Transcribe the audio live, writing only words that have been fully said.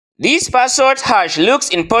This password hash looks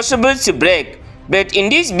impossible to break, but in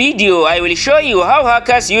this video I will show you how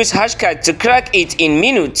hackers use Hashcat to crack it in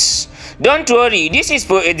minutes. Don't worry, this is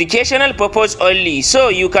for educational purpose only, so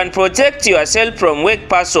you can protect yourself from weak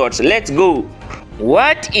passwords. Let's go.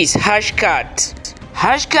 What is Hashcat?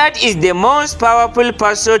 Hashcat is the most powerful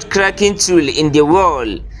password cracking tool in the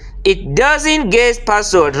world. It doesn't guess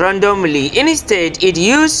password randomly. Instead, it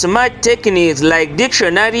uses smart techniques like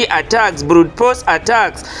dictionary attacks, brute force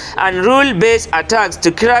attacks, and rule-based attacks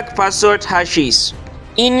to crack password hashes.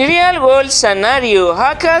 In real-world scenario,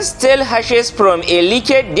 hackers steal hashes from a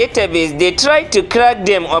leaked database. They try to crack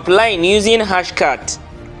them offline using Hashcat.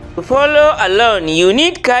 To follow along, you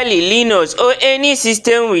need Kali Linux or any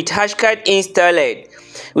system with Hashcat installed.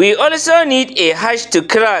 We also need a hash to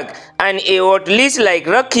crack and a word list like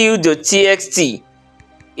rockyou.txt.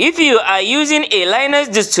 If you are using a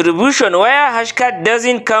Linux distribution where Hashcat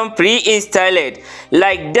doesn't come pre-installed,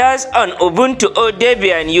 like does on Ubuntu or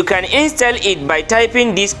Debian, you can install it by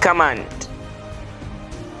typing this command.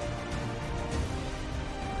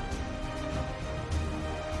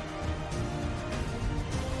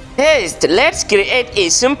 First, let's create a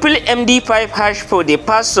simple MD5 hash for the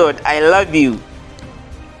password I love you.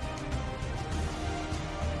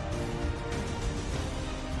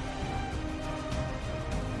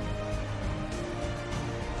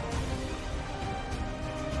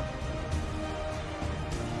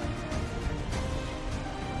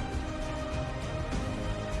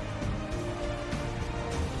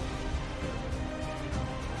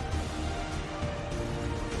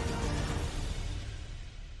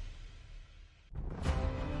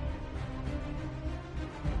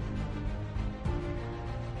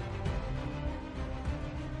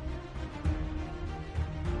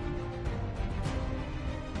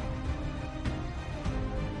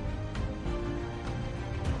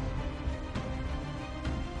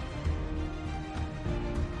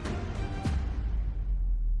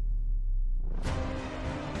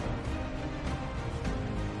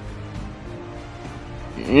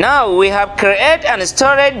 Now we have created and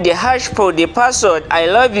stored the hash for the password I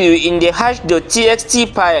love you in the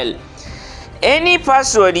hash.txt file. Any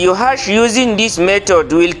password you hash using this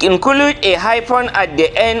method will include a hyphen at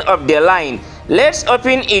the end of the line. Let's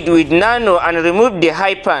open it with Nano and remove the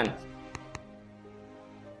hyphen.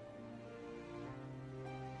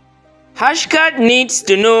 Hashcat needs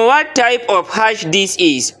to know what type of hash this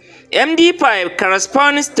is. MD5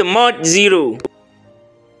 corresponds to mode 0.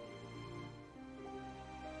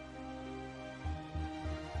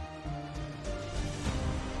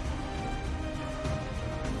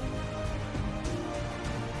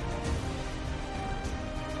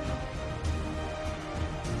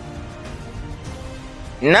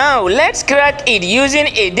 Now let's crack it using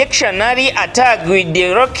a dictionary attack with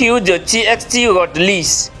the rockyou.txt word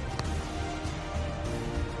list.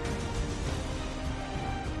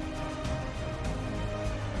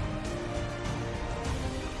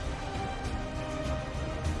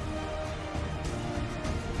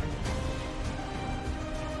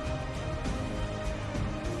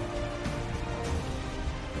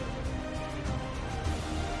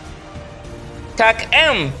 Tag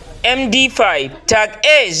M MD5, tag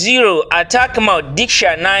A0, attack mode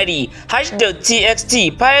dictionary,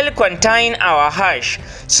 hash.txt, file contain our hash,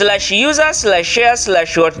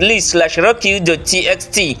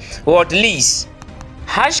 /user/share/wordlist/rockyou.txt, word list.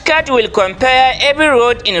 Hashcat will compare every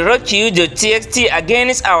word in rockyou.txt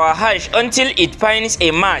against our hash until it finds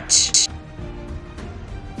a match.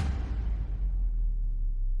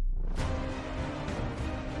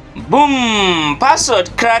 Boom! Password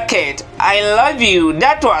cracked. I love you.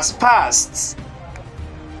 That was fast.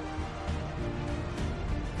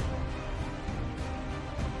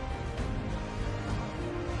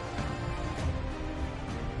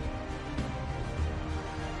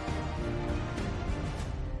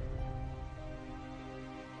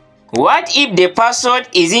 What if the password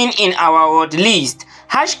isn't in our word list?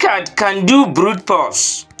 Hashcat can do brute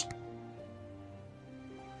force.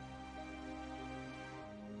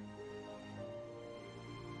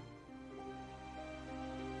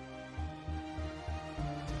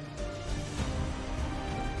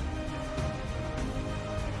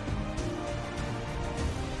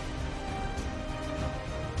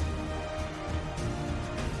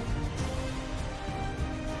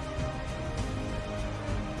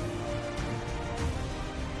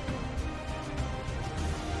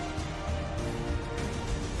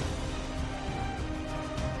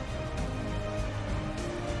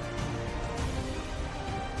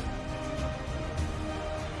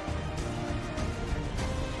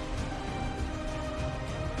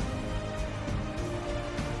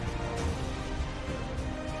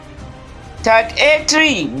 Tag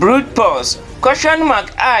A3 brute force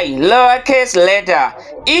 ?I lowercase letter,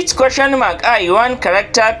 each ?I one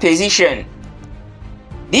character position.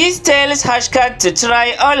 This tells Hashcat to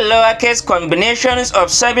try all lowercase combinations of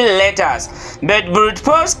 7 letters, but brute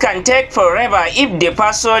force can take forever if the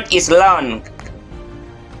password is long.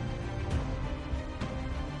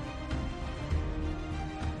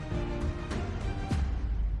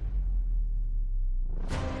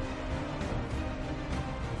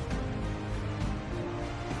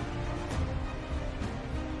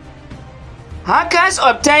 Hackers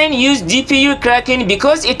obtain use GPU cracking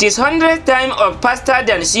because it is 100 times faster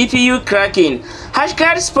than CPU cracking.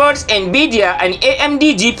 Hashcat supports NVIDIA and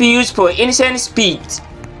AMD GPUs for insane speed.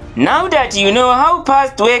 Now that you know how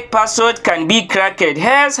fast weak password can be cracked,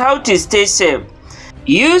 here's how to stay safe.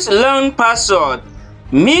 Use long password.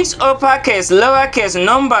 Mix uppercase, lowercase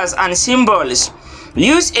numbers and symbols.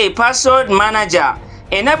 Use a password manager.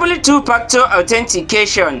 Enable two-factor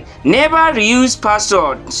authentication. Never reuse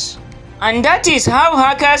passwords. And that is how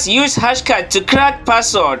hackers use Hashcat to crack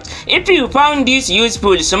passwords. If you found this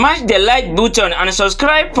useful, smash the like button and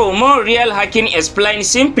subscribe for more real hacking explained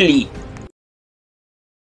simply.